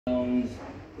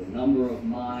the number of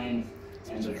mines,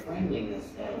 and the friendliness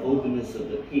and openness of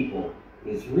the people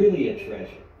is really a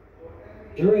treasure.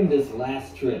 During this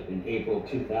last trip in April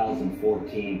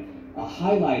 2014, a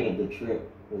highlight of the trip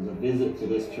was a visit to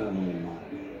this tourmaline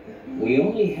mine. We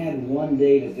only had one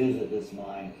day to visit this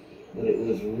mine, but it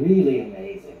was really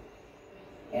amazing.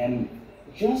 And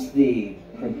just the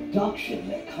production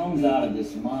that comes out of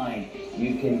this mine,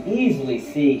 you can easily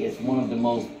see it's one of the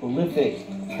most prolific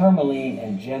tourmaline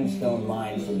and gemstone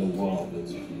mines in the world.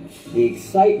 The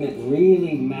excitement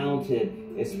really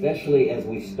mounted, especially as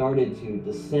we started to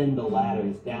descend the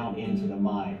ladders down into the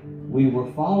mine. We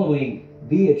were following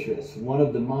Beatrice, one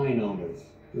of the mine owners.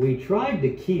 We tried to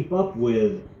keep up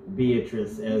with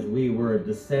Beatrice as we were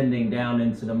descending down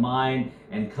into the mine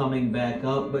and coming back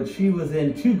up, but she was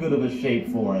in too good of a shape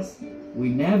for us. We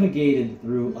navigated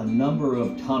through a number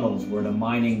of tunnels where the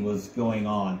mining was going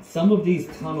on. Some of these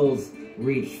tunnels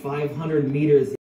reached 500 meters